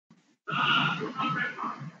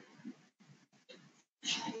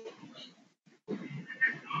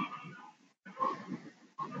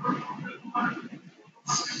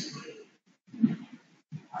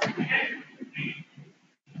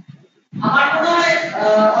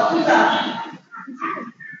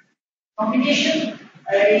Combination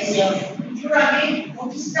is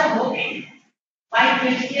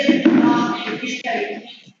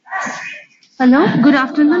Hello, good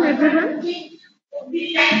afternoon, everyone.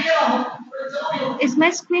 Is my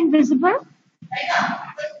screen visible?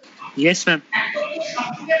 Yes, ma'am.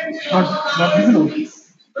 Not visible.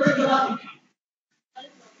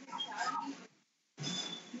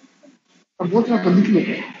 Both are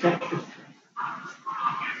publicly.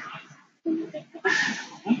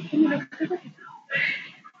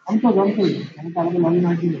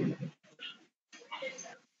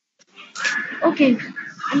 Okay,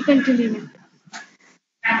 I'm continuing.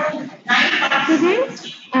 Today,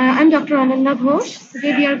 I'm Dr. Ananda Ghosh.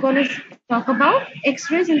 Today we are going to talk about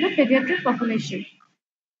X-rays in the pediatric population.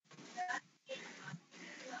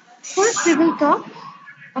 First, we will talk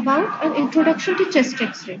about an introduction to chest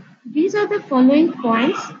X-ray. These are the following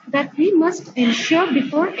points that we must ensure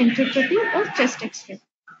before interpreting a chest X-ray.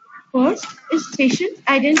 First is patient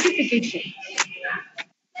identification.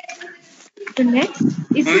 The next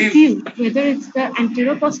is the view, whether it's the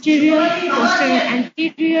anterior-posterior,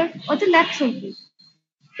 posterior-anterior, or the lateral view.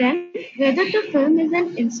 Then, whether the film is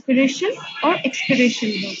an inspiration or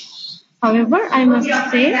expiration one. However, I must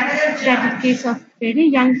say that in case of very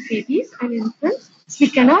young babies and infants, we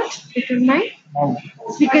cannot determine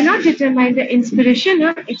the inspiration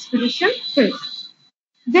or expiration film.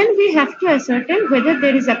 Then we have to ascertain whether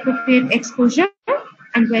there is appropriate exposure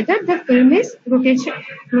and whether the film is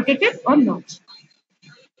rotated or not.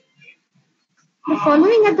 The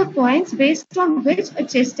following are the points based on which a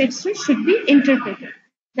chest X-ray should be interpreted: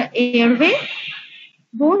 the airway,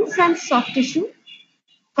 bones and soft tissue,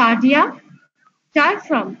 cardia,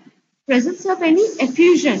 diaphragm, presence of any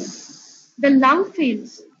effusion, the lung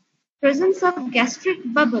fields, presence of gastric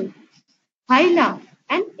bubble, hyla,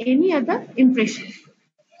 and any other impression.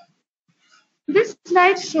 This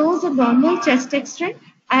slide shows a normal chest X-ray.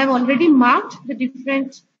 I have already marked the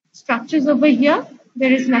different structures over here.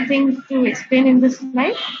 There is nothing to explain in this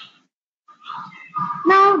slide.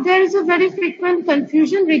 Now, there is a very frequent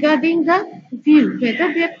confusion regarding the view,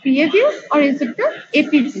 whether they are PA view or is it the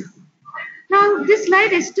AP view. Now, this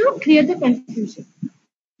slide is to clear the confusion.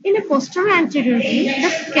 In a posterior anterior view, the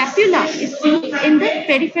scapula is seen in the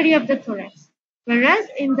periphery of the thorax, whereas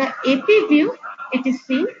in the AP view, it is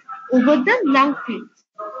seen over the lung fields.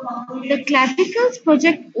 The clavicles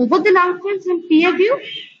project over the lung fields in PA view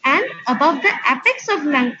and above the apex of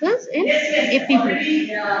lung fields in AP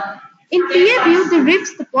view. In PA view,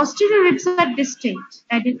 the posterior ribs are distinct,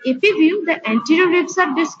 and in AP view, the anterior ribs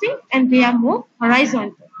are distinct and they are more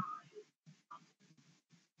horizontal.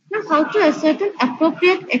 Now, how to ascertain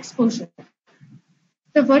appropriate exposure?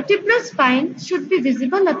 The vertebral spine should be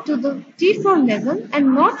visible up to the T4 level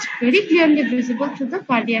and not very clearly visible to the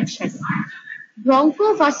cardiac shadow.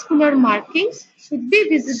 Bronchovascular markings should be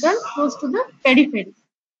visible close to the periphery.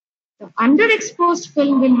 The underexposed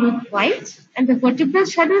film will look white and the vertebral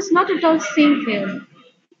shadow is not at all seen clearly.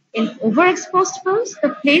 In overexposed films, the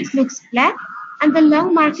plate looks black and the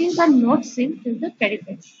lung markings are not seen till the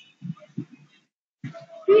periphery.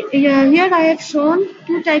 Here I have shown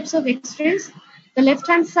two types of X-rays. The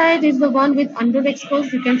left-hand side is the one with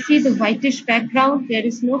underexposed. You can see the whitish background. There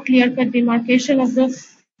is no clear-cut demarcation of the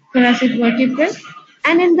thoracic vertebrae.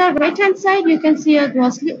 And in the right-hand side, you can see a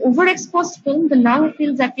grossly overexposed film. The lung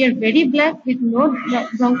fields appear very black with no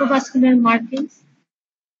bronchovascular markings.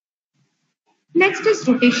 Next is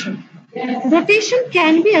rotation. Rotation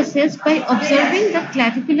can be assessed by observing the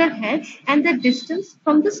clavicular heads and the distance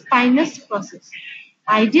from the spinous process.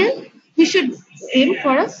 Ideal, we should aim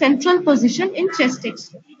for a central position in chest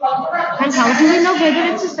X-ray. And how do we know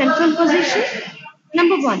whether it's a central position?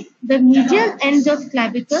 Number one, the medial end of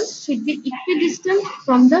clavicles should be equidistant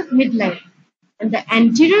from the midline, and the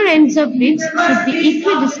anterior ends of ribs should be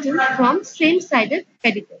equidistant from same-sided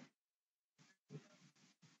pedicle.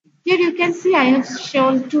 Here you can see I have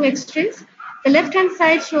shown two X-rays. The left-hand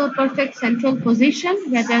side shows a perfect central position,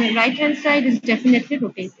 where the right-hand side is definitely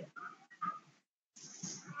rotated.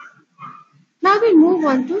 Now we move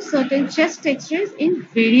on to certain chest X-rays in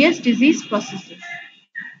various disease processes.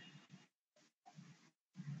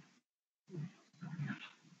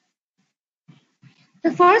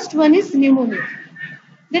 The first one is pneumonia.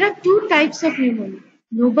 There are two types of pneumonia,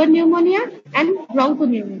 lobar pneumonia and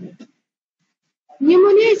bronchopneumonia.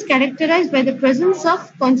 Pneumonia is characterized by the presence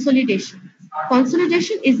of consolidation.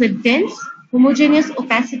 Consolidation is a dense, homogeneous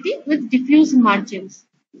opacity with diffuse margins.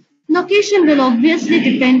 Location will obviously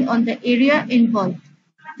depend on the area involved.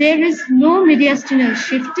 There is no mediastinal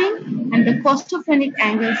shifting and the costophrenic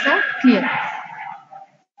angles are clear.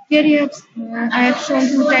 Here I have shown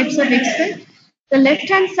two types of X-ray. The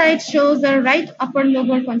left-hand side shows the right upper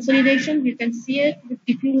lobar consolidation. You can see it with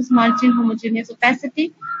diffuse margin, homogeneous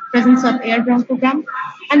opacity, presence of air bronchogram,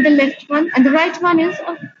 and the right one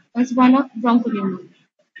is one of bronchopneumonia.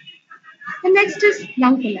 The next is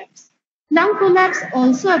lung collapse. Lung collapse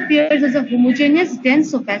also appears as a homogeneous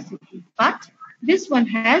dense opacity, but this one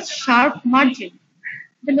has sharp margin.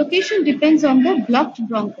 The location depends on the blocked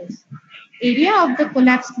bronchus. Area of the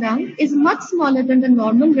collapsed lung is much smaller than the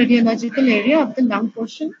normal radiological area of the lung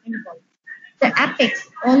portion involved. The apex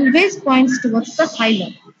always points towards the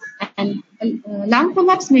hilum, and lung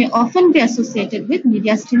collapse may often be associated with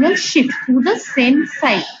mediastinal shift through the same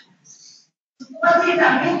side.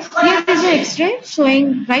 Here is an X-ray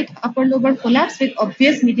showing right upper lobar collapse with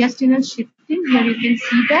obvious mediastinal shifting. Here you can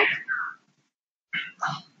see that.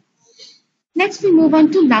 Next, we move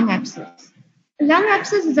on to lung abscess. A lung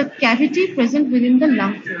abscess is a cavity present within the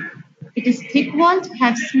lung field. It is thick-walled,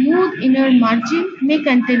 has smooth inner margin, may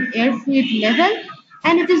contain air fluid level,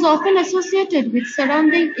 and it is often associated with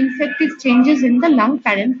surrounding infective changes in the lung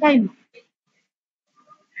parenchyma.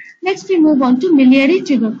 Next, we move on to miliary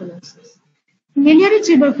tuberculosis. Miliary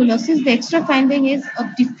tuberculosis, the extra finding is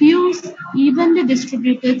of diffuse, evenly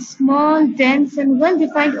distributed, small, dense, and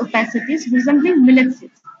well-defined opacities resembling millet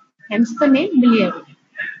seeds, hence the name miliary.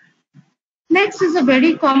 Next is a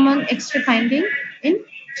very common extra finding in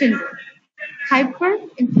children,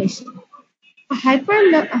 hyperinflation. A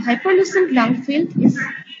hyperlucent lung field is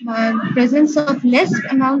presence of less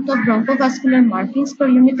amount of bronchovascular markings per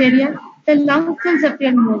unit area. The lung fields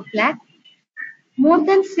appear more black. More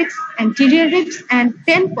than 6 anterior ribs and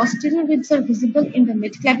 10 posterior ribs are visible in the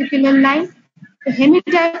midclavicular line. The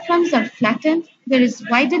hemidiaphragms are flattened. There is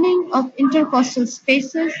widening of intercostal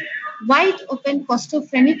spaces, wide open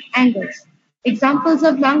costophrenic angles. Examples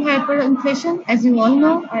of lung hyperinflation, as you all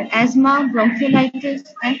know, are asthma, bronchiolitis,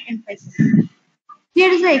 and emphysis.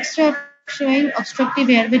 Here is an extra showing obstructive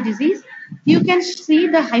airway disease. You can see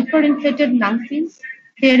the hyperinflated lung fields.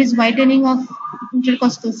 There is widening of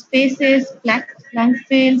intercostal spaces, black lung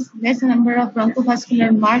fields, less number of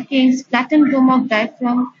bronchovascular markings, flattened dome of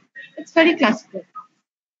diaphragm. It's very classical.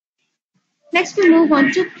 Next, we move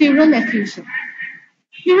on to pleural effusion.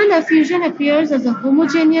 Pleural effusion appears as a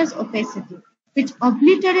homogeneous opacity, which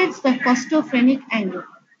obliterates the costophrenic angle.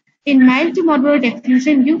 In mild to moderate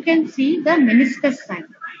effusion, you can see the meniscus sign.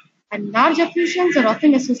 And large effusions are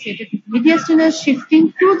often associated with mediastinal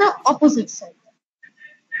shifting to the opposite side.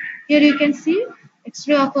 Here you can see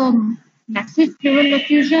X-ray of a massive pleural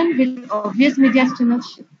effusion with obvious mediastinal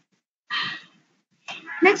shift.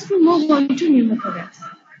 Next, we move on to pneumothorax.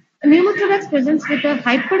 A pneumothorax presents with a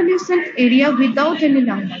hyperlucent area without any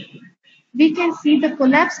lung marking. We can see the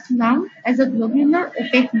collapsed lung as a globular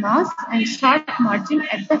opaque mass and sharp margin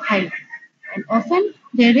at the hilum. And often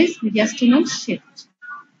there is mediastinal shift.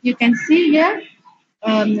 You can see here,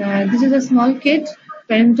 this is a small kid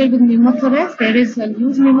presented with pneumothorax. There is a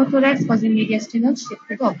loose pneumothorax causing mediastinal shift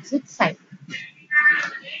to the opposite side.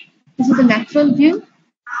 This is a lateral view.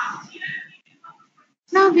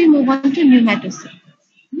 Now we move on to pneumatocysts.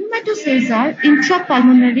 Pneumatocysts are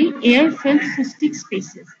intrapulmonary air-filled cystic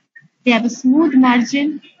spaces. They have a smooth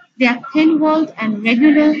margin, they are thin-walled and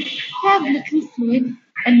regular, have little fluid,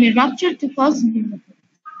 and may rupture to cause pneumothorax.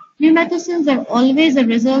 Pneumatocysts are always a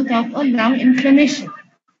result of a lung inflammation.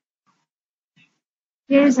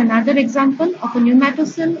 Here is another example of a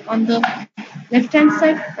pneumatocyst on the left-hand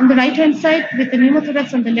side, on the right-hand side, with the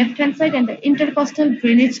pneumothorax on the left-hand side and the intercostal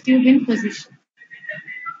drainage tube in position.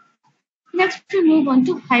 Next, we move on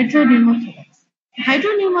to hydropneumothorax.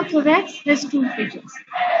 Hydropneumothorax has two features: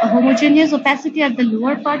 a homogeneous opacity at the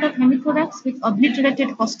lower part of hemithorax with obliterated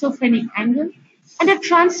costophrenic angle, and a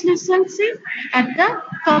translucency at the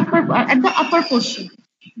upper portion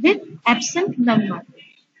with absent lung margin.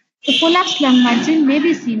 The collapsed lung margin may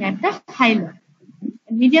be seen at the hilum.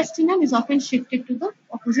 Mediastinum is often shifted to the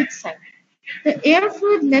opposite side. The air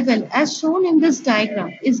fluid level, as shown in this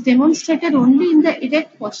diagram, is demonstrated only in the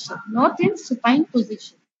erect posture, not in supine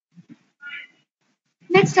position.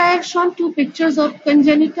 Next, I have shown two pictures of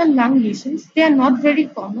congenital lung lesions. They are not very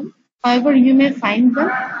common. However, you may find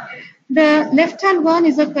them. The left-hand one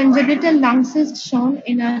is a congenital lung cyst shown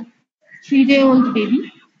in a 3-day-old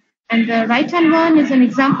baby. And the right-hand one is an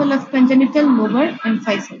example of congenital lobar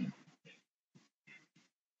emphysema.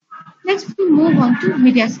 Next, we move on to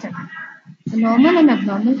mediastinum, the normal and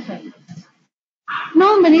abnormal findings.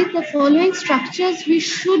 Normally, the following structures we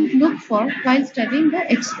should look for while studying the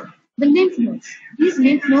X-ray. The lymph nodes. These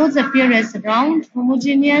lymph nodes appear as round,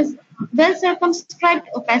 homogeneous, well-circumscribed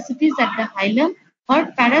opacities at the hilum or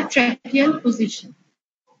paratracheal position.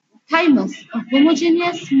 Thymus, a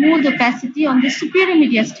homogeneous, smooth opacity on the superior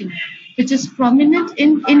mediastinum, which is prominent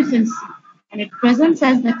in infancy, and it presents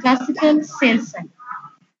as the classical cell sign.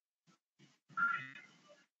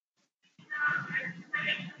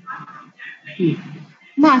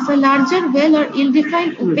 Mass, a larger, well or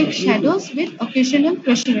ill-defined opaque shadows with occasional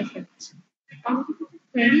pressure effects.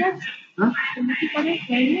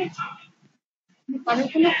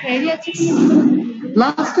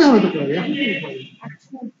 Last time with the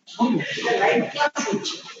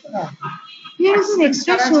Here is an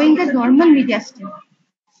X-ray showing the normal mediastinum.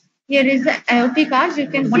 Here is the aortic arch. You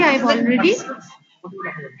can see I have already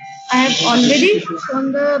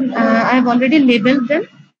shown the. I have already labeled them.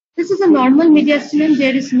 This is a normal mediastinum.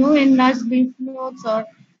 There is no enlarged lymph nodes or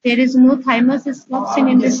there is no thymus is not seen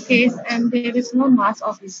in this case, and there is no mass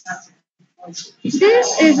of this.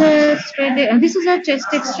 This is a chest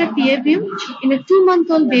X-ray PA view in a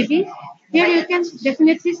 2-month-old baby. Here you can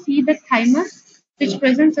definitely see the thymus, which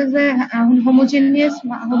presents as a homogeneous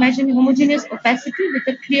opacity with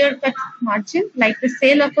a clear-cut margin, like the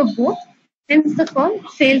sail of a boat, hence the called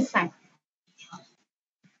sail sign.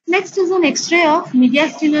 Next is an X-ray of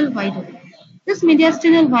mediastinal widening. This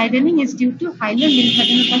mediastinal widening is due to hilar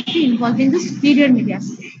lymphadenopathy involving the superior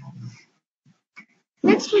mediastinum.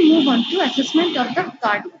 Next, we move on to assessment of the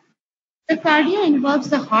cardia. The cardia involves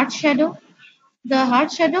the heart shadow,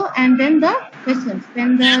 and then the vessels.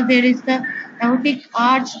 Then there is the aortic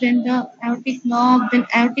arch, then the aortic knob, then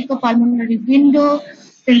aorticopulmonary window,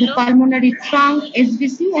 then the pulmonary trunk,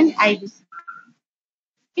 SVC, and IVC.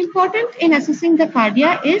 Important in assessing the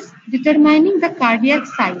cardia is determining the cardiac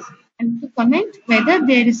size and to comment whether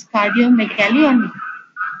there is cardiomegaly or not.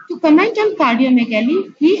 To comment on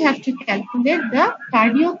cardiomegaly, we have to calculate the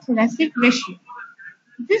cardiothoracic ratio.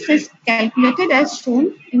 This is calculated as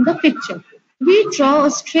shown in the picture. We draw a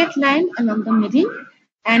straight line along the middle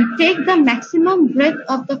and take the maximum breadth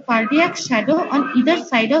of the cardiac shadow on either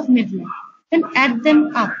side of midline, then add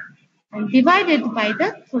them up and divide it by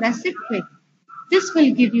the thoracic width. This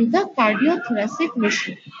will give you the cardiothoracic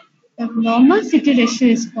ratio. The normal CT ratio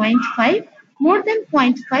is 0.5. More than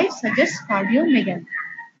 0.5 suggests cardiomegaly.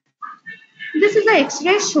 This is an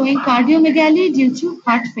X-ray showing cardiomegaly due to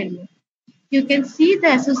heart failure. You can see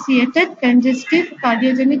the associated congestive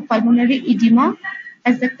cardiogenic pulmonary edema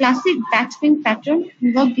as the classic bat wing pattern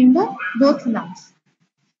involved in the both lungs.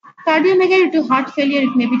 Cardiomegaly due to heart failure,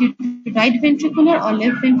 it may be due to right ventricular or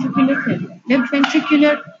left ventricular failure. Left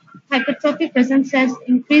ventricular hypertrophy presents as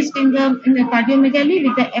increased in the cardiomegaly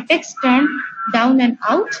with the apex turned down and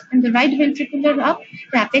out, and the right ventricular up,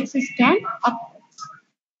 the apex is turned up.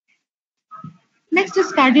 Next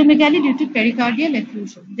is cardiomegaly due to pericardial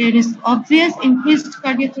effusion. There is obvious increased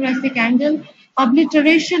cardiothoracic angle,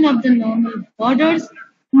 obliteration of the normal borders,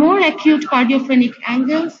 more acute cardiophrenic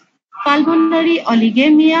angles, pulmonary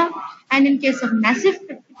oligemia, and in case of massive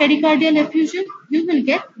pericardial effusion, you will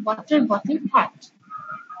get water bottle heart.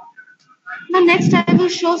 Now next I will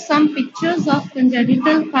show some pictures of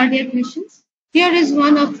congenital cardiac lesions. Here is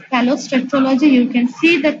one of palostractology. You can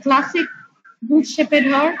see the classic boot-shaped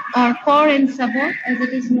heart or core and sabot as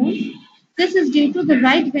it is known. This is due to the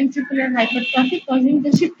right ventricular hypertrophy causing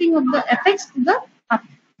the shifting of the apex to the up.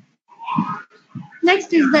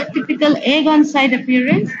 Next is the typical egg on side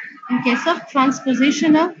appearance in case of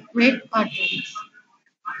transposition of great arteries.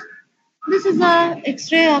 This is an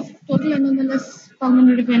X-ray of total anomalous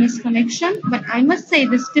pulmonary venous connection, but I must say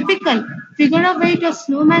this typical figure of 8 or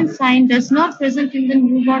snowman sign does not present in the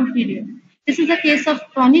newborn period. This is a case of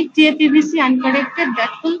chronic TAPVC uncorrected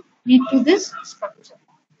that will lead to this structure.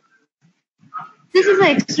 This is an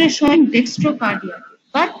X-ray showing dextrocardia,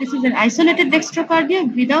 but this is an isolated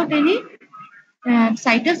dextrocardia without any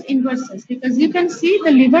situs inversus, because you can see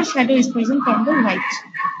the liver shadow is present on the right.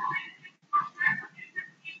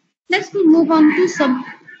 Next, we move on to some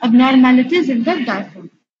abnormalities in the diaphragm.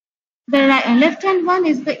 The left-hand one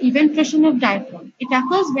is the eventration of diaphragm. It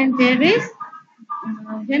occurs when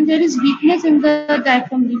there is weakness in the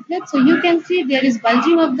diaphragm leaflet. So you can see there is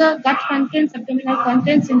bulging of the gut contents, abdominal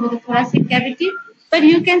contents into the thoracic cavity, but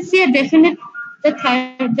you can see a definite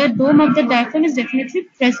the dome of the diaphragm is definitely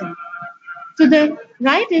present. To the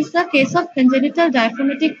right is the case of congenital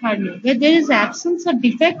diaphragmatic hernia, where there is absence or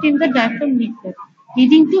defect in the diaphragm leaflet,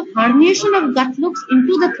 leading to herniation of gut loops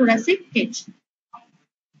into the thoracic cage.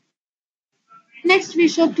 Next, we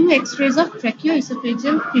show two X-rays of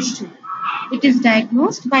tracheoesophageal tissue. It is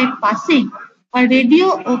diagnosed by passing a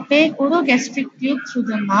radio-opaque orogastric tube through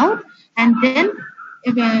the mouth, and then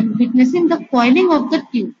witnessing the coiling of the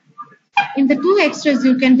tube. In the two X-rays,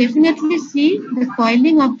 you can definitely see the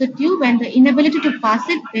coiling of the tube and the inability to pass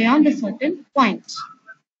it beyond a certain point.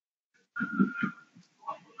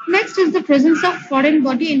 Next is the presence of foreign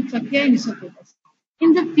body in trachea and esophagus.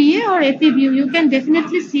 In the PA or AP view, you can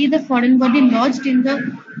definitely see the foreign body lodged in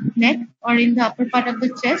the neck or in the upper part of the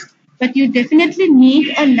chest, but you definitely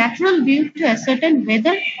need a lateral view to ascertain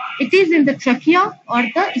whether it is in the trachea or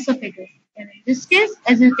the esophagus. And in this case,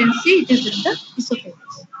 as you can see, it is in the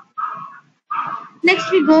esophagus.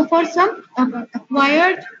 Next, we go for some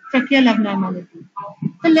acquired tracheal abnormality.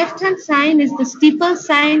 The left-hand sign is the steeple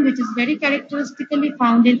sign, which is very characteristically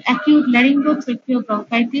found in acute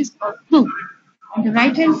laryngotracheobronchitis or flu. And the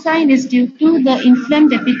right-hand sign is due to the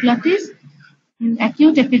inflamed epiglottis in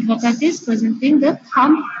acute epiglottitis presenting the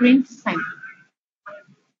thumbprint sign.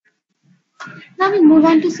 Now we move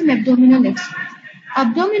on to some abdominal X-ray.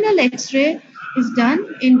 Abdominal X-ray is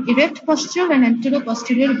done in erect posture and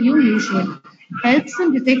anteroposterior view usually. Helps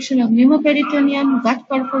in detection of pneumoperitoneum, gut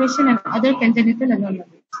perforation, and other congenital anomalies.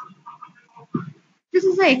 This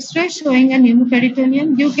is an X-ray showing a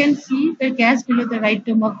pneumoperitoneum. You can see the gas below the right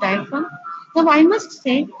dome of diaphragm. Now, I must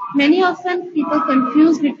say, many often people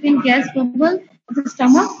confuse between gas bubble of the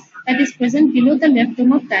stomach that is present below the left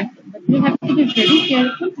dome of diaphragm. But we have to be very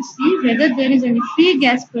careful to see whether there is any free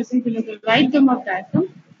gas present below the right dome of diaphragm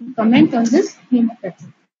to comment on this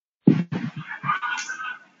pneumoperitoneum.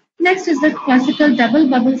 Next is the classical double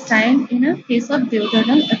bubble sign in a case of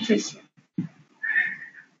duodenal atresia.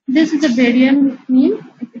 This is a barium mean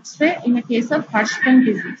X-ray in a case of Hirschsprung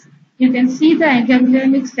disease. You can see the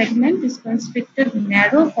agammaglomerulonic segment is constricted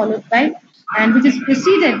narrow followed by and which is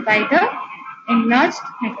preceded by the enlarged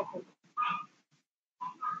necropole.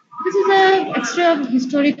 This is an X-ray of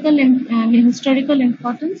historical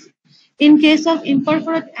importance. In case of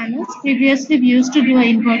imperforate anus, previously we used to do an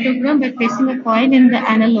invertogram by placing a coil in the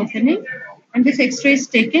anal opening, and this X-ray is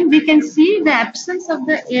taken. We can see the absence of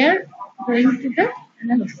the air going to the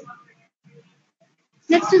anal opening.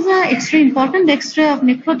 Next is an important X-ray of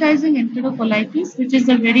necrotizing enterocolitis, which is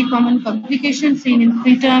a very common complication seen in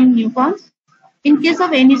preterm newborns. In case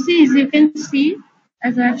of NEC, as you can see,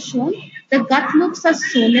 as I have shown, the gut looks as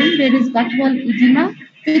swollen. There is gut wall edema,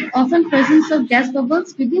 with often presence of gas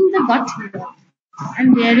bubbles within the gut wall,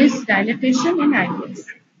 and there is dilatation in iris.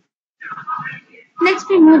 Next,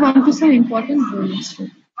 we move on to some important bone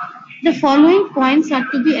X-ray. The following points are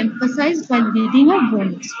to be emphasized while reading a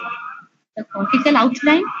bone X-ray. The cortical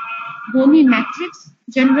outline, bony matrix,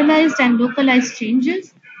 generalized and localized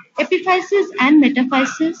changes, epiphysis and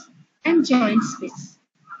metaphysis, and joint space.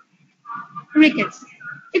 Rickets.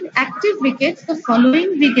 In active rickets, the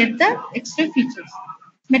following we get the X-ray features.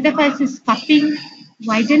 Metaphysis cupping,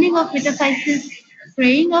 widening of metaphysis,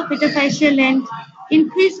 fraying of metaphyseal end,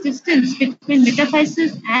 increased distance between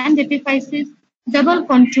metaphysis and epiphysis, double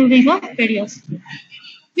contouring of periosteum.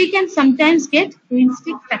 We can sometimes get twin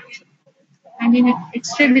stick fracture. And in an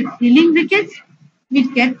X-ray with healing rickets, we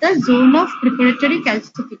get the zone of preparatory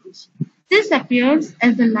calcification. This appears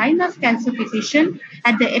as the line of calcification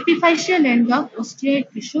at the epiphyseal end of osteoid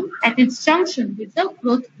tissue at its junction with the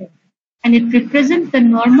growth plane, and it represents the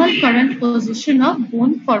normal current position of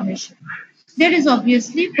bone formation. There is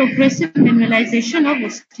obviously progressive mineralization of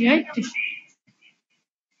osteoid tissue.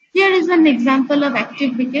 Here is an example of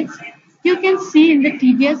active rickets. You can see in the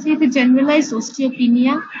tibia the generalized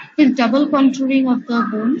osteopenia with double contouring of the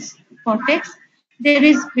bones cortex. There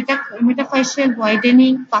is metaphyseal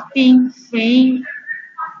widening, cupping, fraying,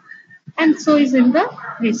 and so is in the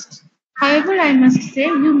wrist. However, I must say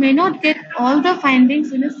you may not get all the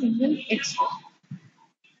findings in a single X-ray.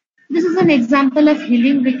 This is an example of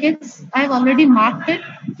healing rickets. I have already marked it.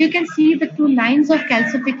 You can see the two lines of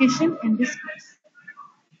calcification in this case.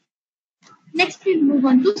 Next, we move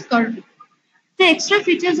on to scurvy. The extra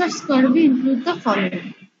features of scurvy include the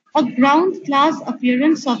following. A ground glass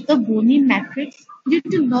appearance of the bony matrix due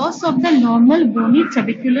to loss of the normal bony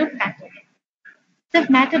trabecular pattern. The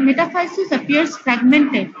metaphysis appears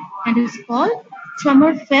fragmented and is called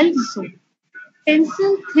Trümmerfeld zone.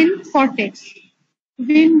 Pencil thin cortex,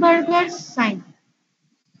 Wimberger's sign.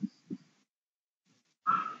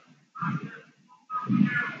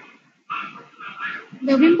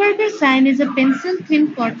 The Wimberger sign is a pencil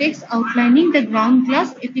thin cortex outlining the ground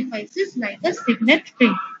glass epiphysis like a signet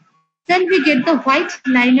ring. Then we get the white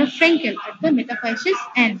line of Frenkel at the metaphysis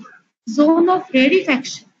end, zone of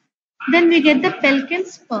rarefaction. Then we get the Pelkin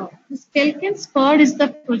spur. This Pelkin spur is the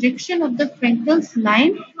projection of the Frenkel's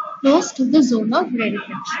line close to the zone of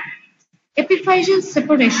rarefaction. Epiphyseal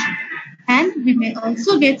separation And we may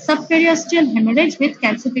also get subperiosteal hemorrhage with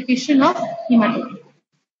calcification of hematoma.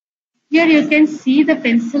 Here you can see the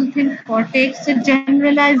pencil thin cortex, a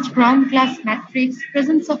generalized ground glass matrix,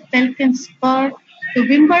 presence of Pelkin spur. The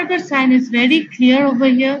Wimberger sign is very clear over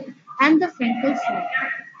here, and the Frenkel sign.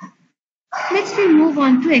 Next, we move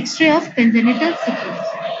on to X-ray of congenital syphilis.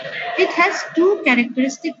 It has two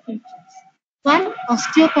characteristic features. One,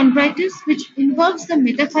 osteochondritis, which involves the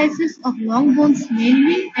metaphysis of long bones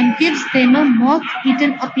mainly and gives them a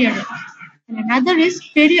moth-eaten appearance. And another is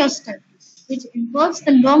periostitis, which involves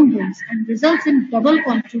the long bones and results in double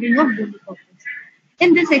contouring of bony cortex.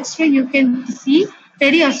 In this X-ray, you can see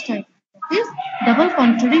periostitis, that is, double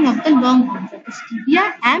contouring of the long bones, that is tibia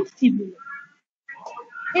and fibula.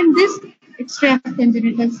 In this X-ray of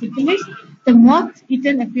congenital syphilis, the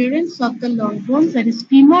moth-eaten appearance of the long bones, that is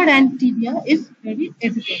femur and tibia, is very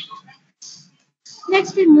evident.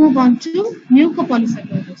 Next, we move on to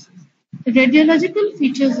mucopolysaccharidosis. The radiological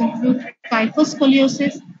features include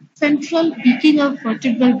kyphoscoliosis, central peaking of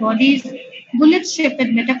vertebral bodies, bullet-shaped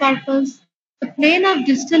metacarpals, the plane of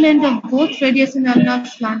distal end of both radius and ulna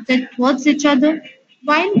slanted towards each other,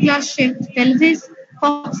 wine glass-shaped pelvis,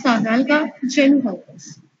 coxa valga, genu valgus.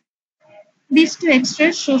 These two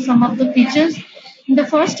X-rays show some of the features. In the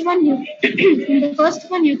first one,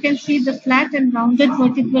 you can see the flat and rounded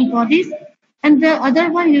vertebral bodies, and the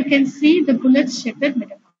other one you can see the bullet-shaped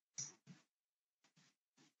metacarpals.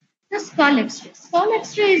 The skull X-ray. Skull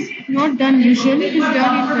X-ray is not done usually. It is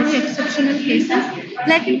done in very exceptional cases,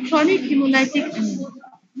 like in chronic hemolytic anemia.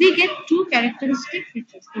 We get two characteristic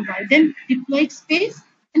features: the widened diploid space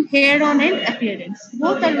and hair-on-end appearance.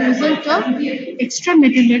 Both are a result of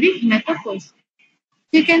extramedullary hematopoiesis.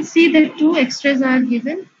 You can see the two X-rays are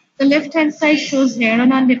given. The left-hand side shows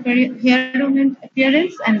hair-on-end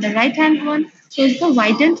appearance, and the right-hand one shows the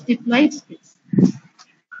widened diploid space.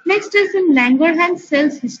 Next is in Langerhans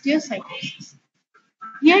cells histiocytosis.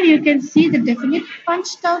 Here you can see the definite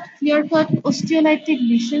punched-out, clear-cut osteolytic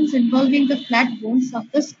lesions involving the flat bones of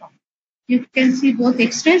the skull. You can see both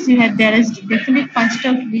X-rays. There is definite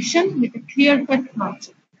punched-out lesion with a clear-cut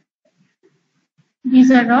margin.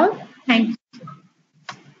 These are all. Thank you.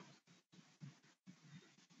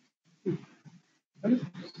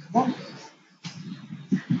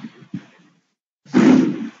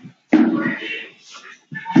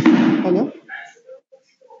 Hello?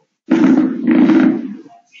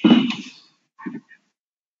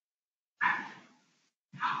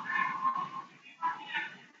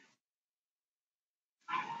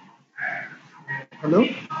 Hello?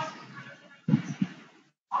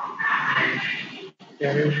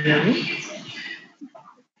 Can you hear me?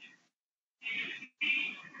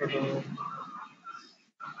 Hello?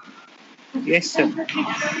 Yes, sir.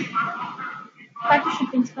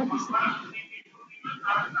 Participants.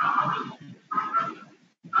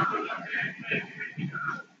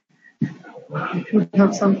 If you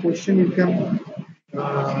have some question, you can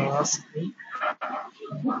ask me.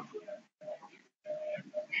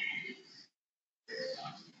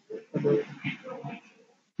 Hello?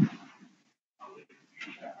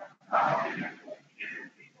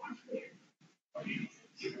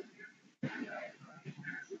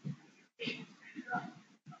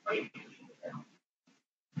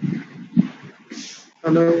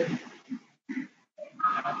 Hello?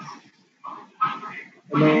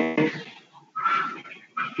 Hello?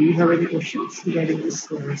 Do you have any questions regarding this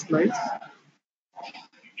slides?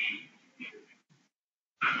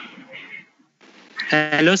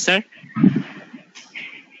 Hello, sir.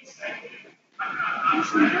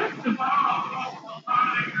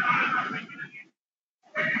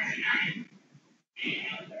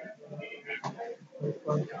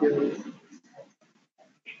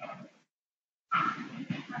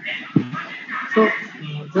 So,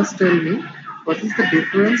 just tell me, what is the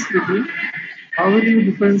difference between, how will you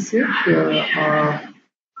differentiate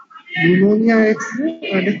pneumonia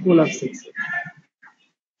X-ray and a collapse X-ray?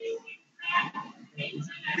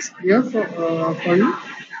 Is clear for you?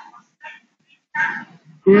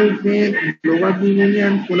 Here, may lower pneumonia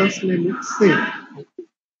and collapse may look same.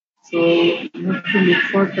 So, you have to look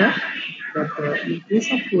for that. But in case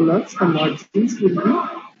of collapse, the margins will be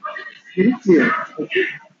very clear. Okay.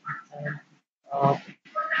 And,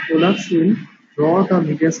 collapse will draw the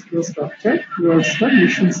mediastinal structure towards the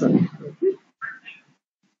lesion site. Okay.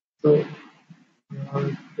 So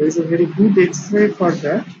there is a very good X-ray for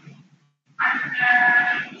that.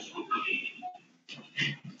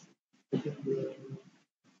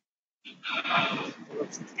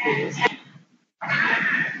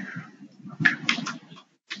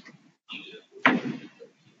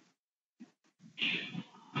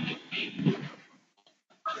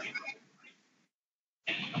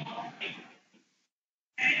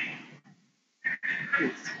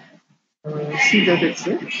 Yes. See that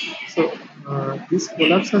X-ray. So this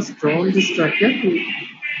collapse has drawn this trachea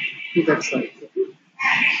to that side.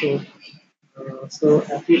 Okay? So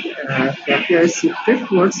trachea is shifted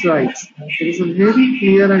towards right. There is a very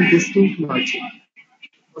clear and distinct margin.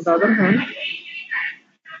 On the other hand,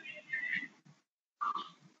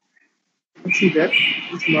 you can see that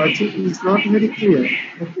this margin is not very clear,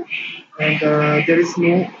 okay? And there is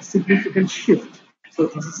no significant shift. So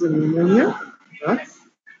this is a pneumonia, that's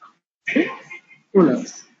a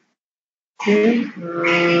collapse. Okay,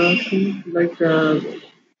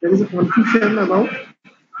 there is a confusion about,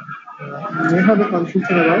 you may have a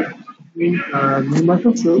confusion about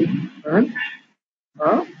pneumatoxel and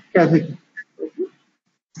cavity. Okay?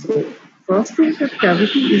 So first thing, that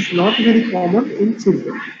cavity is not very common in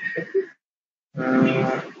children. Okay?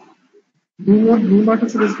 Uh,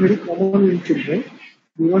 Pneumatoxel is very common in children.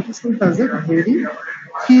 Pneumatoxel has a very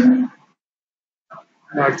thin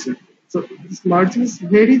margin. So this margin is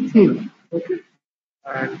very thin. Okay?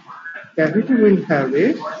 And cavity will have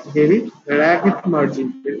a very ragged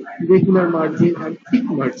margin, irregular margin and thick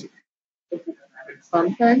margin. Okay? And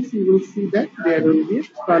sometimes you will see that there will be a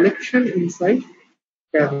collection inside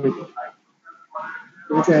cavity.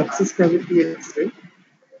 There is an abscess cavity X-ray.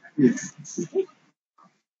 Yes. This is the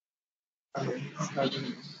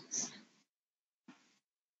starting.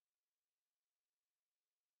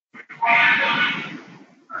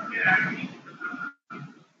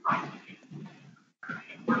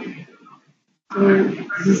 So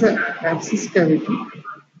this is an abscess cavity.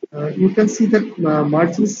 You can see that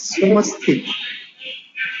margin is so much thick.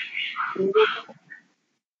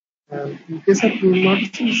 In case of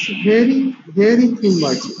pneumatoxin, it's very thin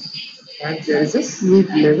margin, and there is a fluid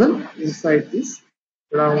level inside this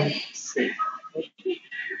round cell. Okay.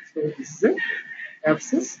 So this is an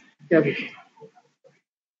abscess cavity.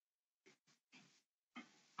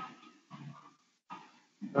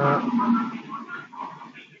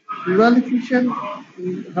 Pleural effusion,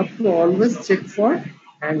 you have to always check for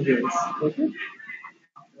angles. Okay.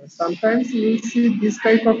 Sometimes you will see this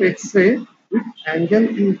type of X-ray with angle.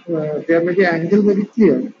 There may be angle very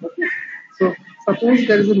clear. Okay. So suppose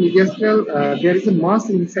there is a mediastinal, there is a mass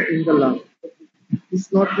inside in the lung.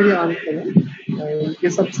 It's not very uncommon. In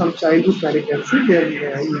case of some childhood malignancy,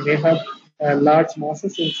 there you may have large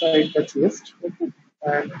masses inside the chest, okay?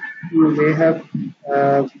 And you may have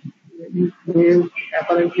you may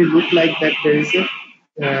apparently look like that there is a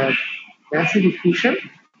massive effusion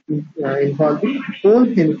involving whole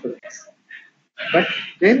hemiplex. But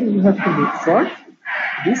then you have to look for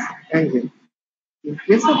this angle. In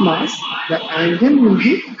case of mass, the angle will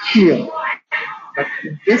be clear. But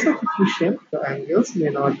in case of effusion, the angles may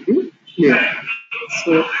not be clear.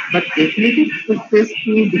 So, but definitely the test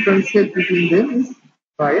to differentiate between them is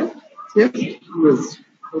by a test used.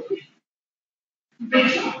 Okay.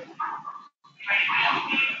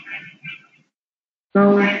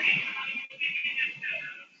 Now,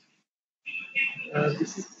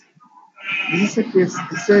 this is a case.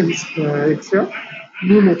 It's a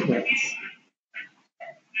pneumothorax,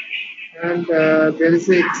 and there is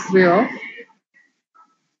an X-ray of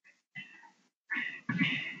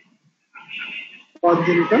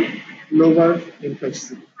congenital lobar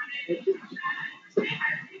infection. Okay. So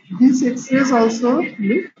these X-rays also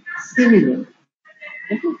look similar.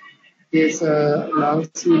 Okay. Yes,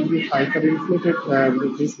 lungs will be hyperinflated.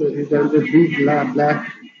 There is a big black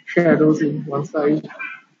shadows in one side,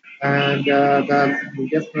 and the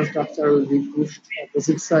mediastinal structure will be pushed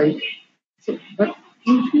opposite side. So, but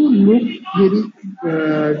if you look very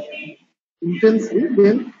intensely,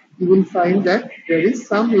 then you will find that there is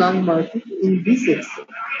some lung marking in this X-ray,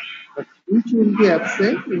 but which will be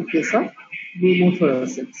absent in case of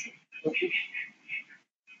pneumothorax X-ray. Okay.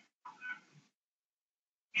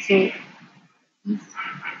 So if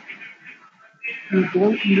you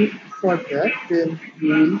don't look for that, then you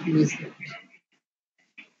will miss it.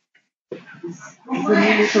 This is a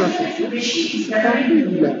pneumothorax X-ray. It's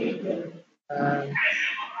completely black. And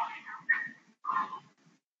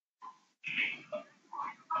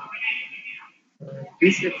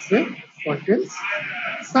this X-ray contains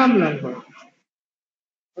some lung marking.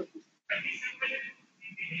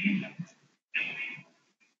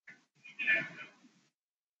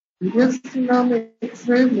 Mediastinum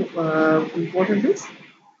X-ray important is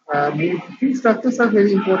two structures are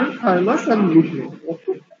very important: thymus and lutein.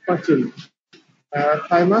 Okay, for children.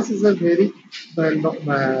 Thymus is a very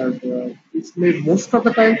it's made most of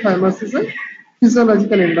the time. Thymus is a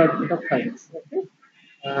physiological enlargement of thymus. Okay,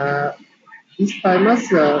 this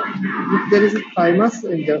thymus, if there is a thymus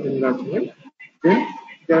enlargement, then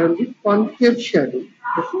there will be concave shadow.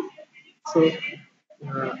 Okay, so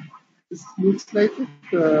Uh, this looks like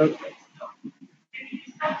so. Uh,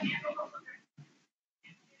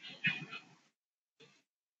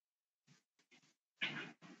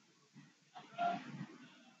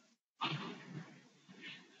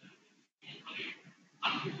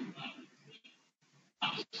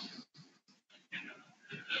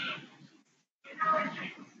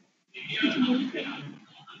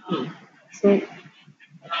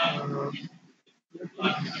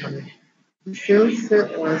 the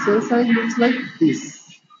cell size looks like this.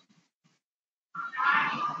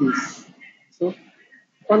 So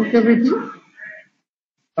concavity,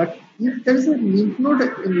 but if there is a lymph node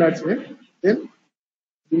enlargement, then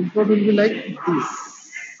lymph node will be like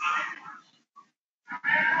this.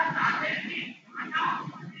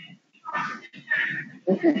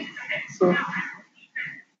 Okay, so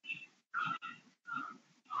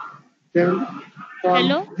then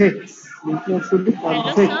Hello? convex, lymph nodes will be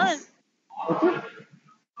Hello, sir. convex. Okay,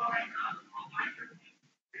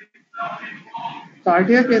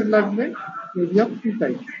 cardiac enlargement may be of two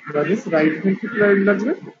types. One is right ventricular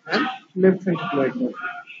enlargement and left ventricular enlargement.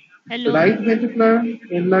 Hello. Right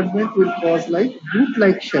ventricular enlargement will cause like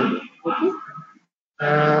boot-like shadow. Okay,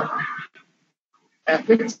 uh,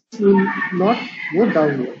 apex will not go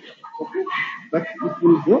downward. Okay, but it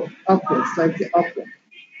will go upward, slightly upward.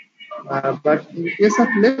 But in case of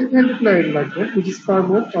left ventricular enlargement, which is far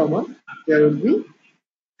more common, there will be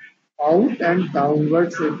out and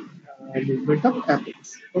downwards movement of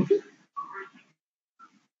apex. Okay.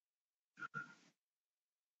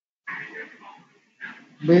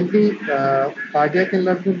 Mainly cardiac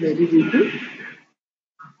enlargement may be due to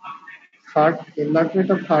heart enlargement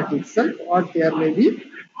of heart itself, or there may be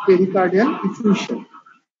pericardial effusion.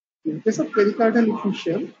 In case of pericardial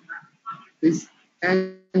effusion, this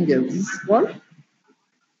angle this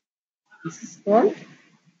is called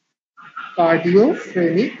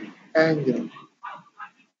cardiophrenic angle.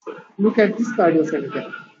 Look at this cardiophrenic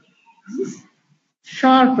angle. This is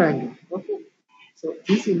sharp angle. Okay, so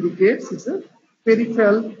this indicates it's a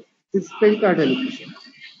peripheral, it's pericardial effusion.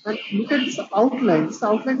 And look at this outline. This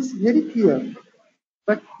outline is very clear,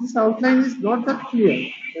 but this outline is not that clear.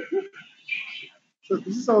 Okay, so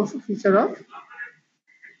this is also feature of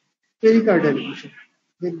pericardial effusion.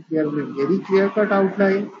 Then there will be very clear-cut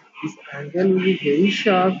outline. This angle will be very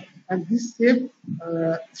sharp, and this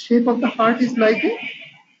shape of the heart is like a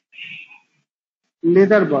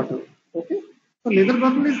leather bottle. Okay, so leather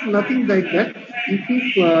bottle is nothing like that. If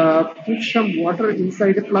you put some water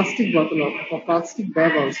inside a plastic bottle or plastic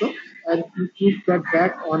bag also, and you put that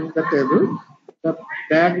bag on the table, the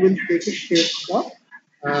bag will take a shape of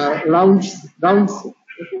round shape. Okay,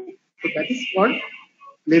 so that is called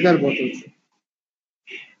leather bottles.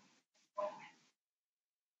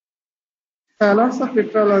 Phalos of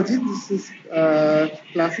petrology, this is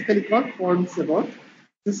classically called Pond's about.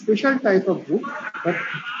 It's a special type of book, but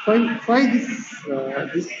why this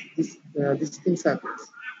things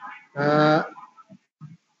happens? Uh,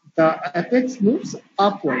 the apex moves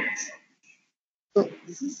upwards. So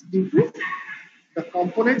this is due to the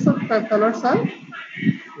components of phalos are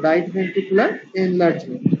right ventricular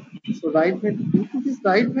enlargement. So due to this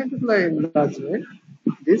right ventricular enlargement,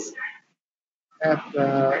 this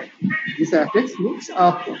uh, this apex moves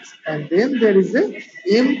upwards, and then there is a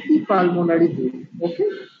empty pulmonary vein. Okay,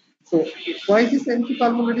 so why this empty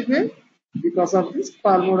pulmonary vein? Because of this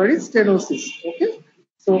pulmonary stenosis. Okay,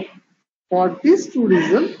 so for these two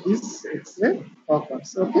reasons, this X-ray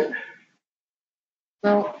occurs. Okay,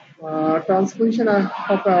 now transposition of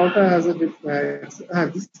aorta has a different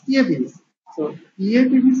this PAPVC. So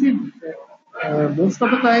PAPVC, most of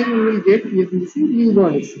the time we will get PAPVC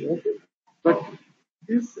newborn X-ray. Okay, but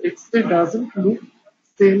this X-ray doesn't look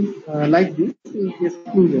same like this in case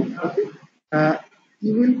of newborn. Okay,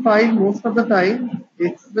 you will find most of the time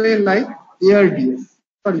X-ray like ARDS.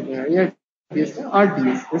 Sorry, ARDS,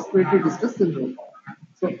 RDS, respiratory distress syndrome.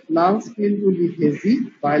 So lung field will be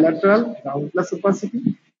hazy, bilateral, ground plus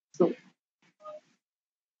opacity. So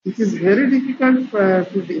it is very difficult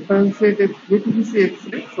to differentiate a PAPVC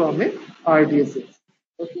X-ray from a RDS X-ray.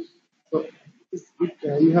 Okay, so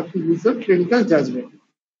you have to use a clinical judgment.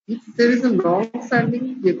 If there is a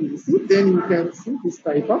long-standing PAPVC, then you can see this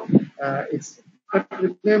type of X-ray. But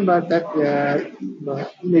remember that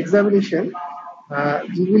in examination,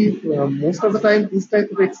 you will most of the time this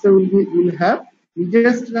type of X-ray will have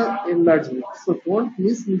mediastinal enlargement. So don't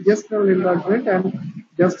miss mediastinal enlargement and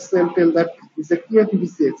just tell that it's a clear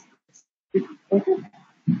PVC X-ray. Okay.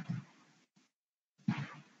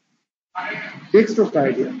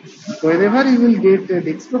 Dextrocardia. Whenever you will get a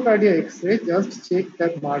dextrocardia X-ray, just check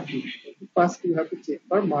that marking. First, you have to check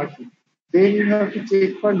for marking. Then you have to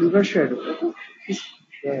check for liver shadow. Okay?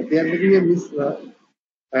 There may be a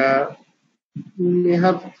you may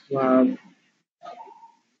have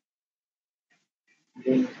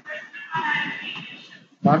the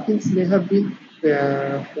markings may have been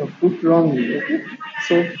put wrongly. Okay,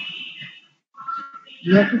 so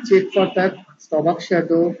you have to check for that stomach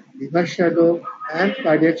shadow, liver shadow, and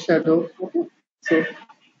cardiac shadow. Okay, so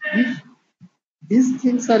if these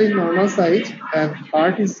things are in normal side and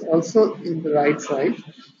heart is also in the right side,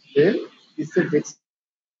 then it's a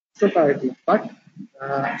dextrocardia. But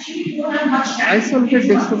isolated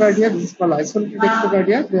dextrocardia, this is called isolated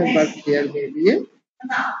dextrocardia, but there may be a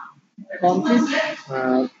complete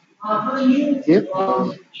gap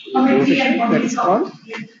rotation that is called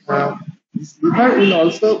this liver will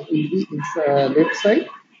also be in left side,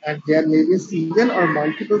 and there may be a single or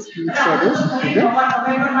multiple split shadows in the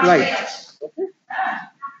right. Okay.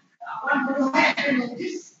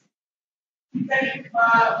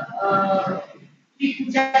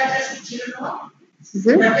 This is a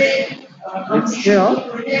X-ray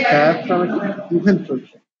of diaphragmatic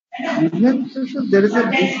eventuation. Eventuation, there is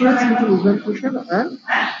a difference between eventuation and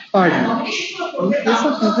parting. In case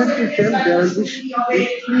of eventuation, there will be a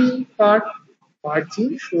three-part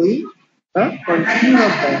margin showing the contour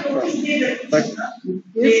of diaphragm. But in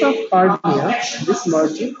case of hernia, this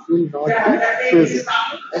margin will not be present.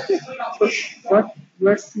 Okay. So what you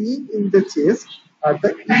are seeing in the chest are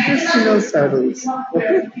the intestinal saddles.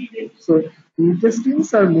 Okay. So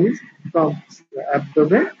intestines are moved from the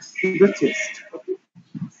abdomen to the chest. Okay.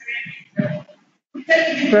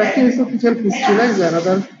 Tracheoesophageal fistula is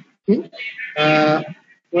another thing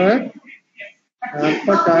where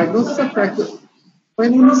for diagnosis of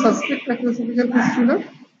when you suspect tracheoesophageal fistula,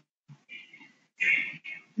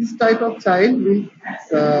 this type of child will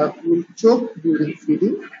choke during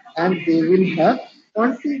feeding and they will have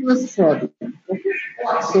continuous frothing. Okay?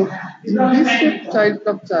 So in this type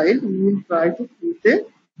of child, we will try to put a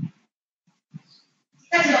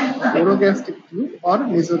orogastric tube or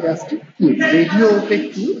mesogastric tube.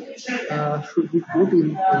 Radio-opaque tube should be put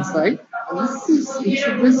inside, and it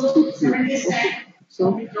should be stick tube. Okay?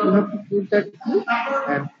 So you have to put that tube,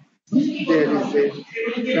 and if there is a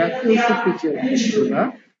tracheoesophageal fistula,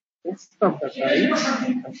 most of the time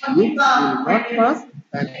the tube will not pass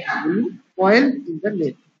and it will coil in the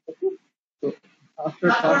neck. Okay? So after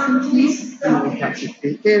passing this, you will have to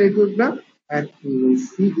take a radiogram and you will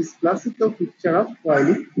see this classical picture of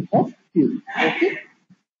coiling of tube. Okay?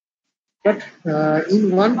 But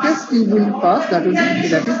in one case you will pass, that is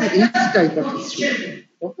the H type of fistula.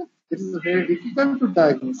 Okay? This is very difficult to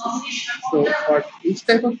diagnose. So for each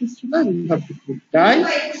type of fistula, you have to put dye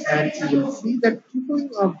and you will see the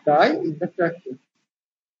trickling of dye in the trachea.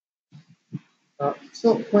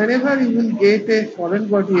 So whenever you will get a foreign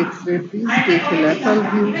body X-ray, please take a lateral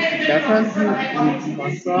view. Lateral view will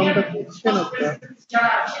confirm the position of the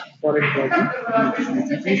foreign body. It is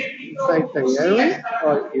inside the airway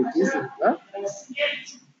or it is in the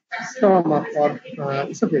stomach or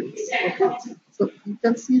esophagus. Okay. So you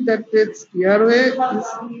can see that the airway is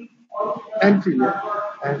anterior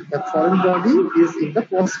and the foreign body is in the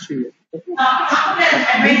posterior. Okay.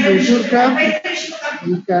 In radiograph,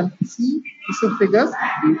 you can see esophagus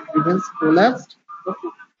remains collapsed. Okay.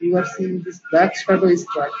 You are seeing this black shadow is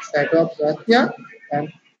shadow of trachea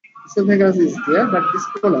and esophagus is there, but this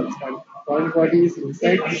collapsed and foreign body is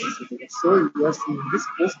inside this esophagus. So you are seeing this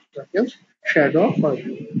post-tracheal shadow of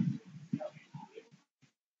hernia.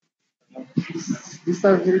 These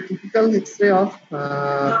are very typical X-ray of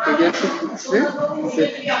pediatric X-ray.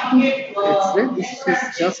 X-ray. This is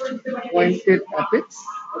just pointed apex.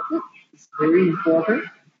 Okay, it's very important.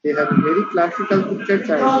 They have a very classical picture.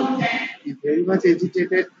 Child will be very much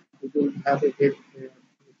agitated. It will have a very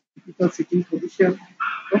typical sitting position.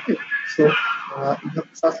 Okay, so you have to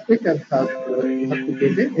suspect and you have to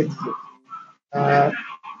get an X-ray.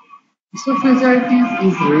 Esophagitis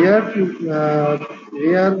is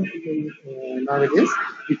rare nowadays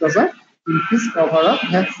because of increased cover of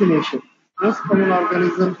vaccination. Most common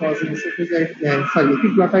organism causing esophagitis,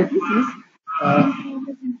 epiglottitis is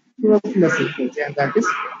Haemophilus influenza, and that is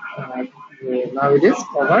nowadays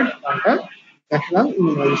covered under National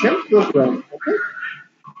Immunization Program. Okay.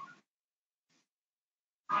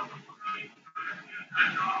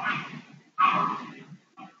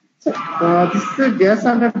 So this is a gas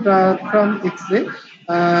under diaphragm X-ray.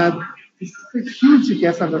 This is a huge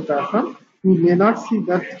gas under diaphragm. You may not see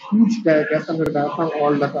that huge gas under diaphragm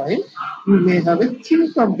all the time. You may have a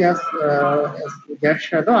chink of gas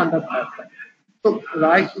shadow under diaphragm. So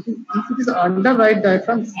if it is under right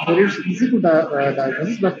diaphragm, it's very easy to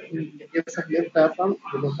diagnose. But in the case of left diaphragm,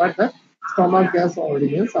 remember the stomach gas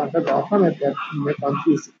ordinance under the offer method may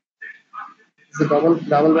confuse it. It's a double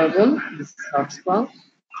bubble, this is half span,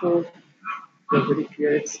 so they're very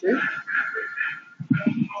clear X-ray.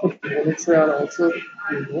 So X-ray are also,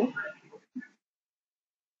 you know.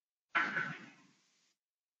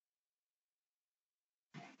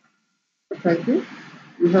 Thank you.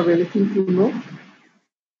 You have anything to know?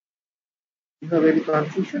 You have any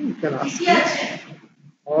confusion, you can ask me.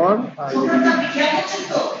 Or I will.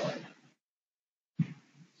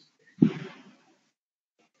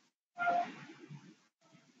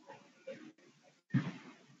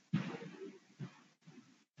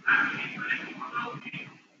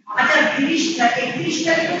 আচ্ছা 31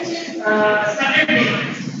 তারিখ হচ্ছে Saturday.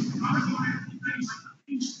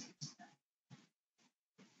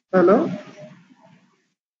 Hello?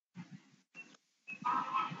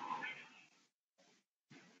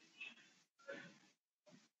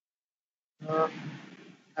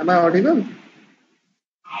 Am I audible?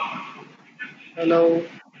 Hello?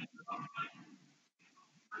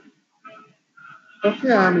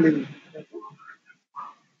 Okay, I am leaving.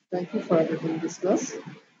 Thank you for attending this class.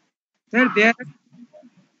 Sir, there are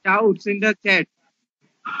doubts in the chat.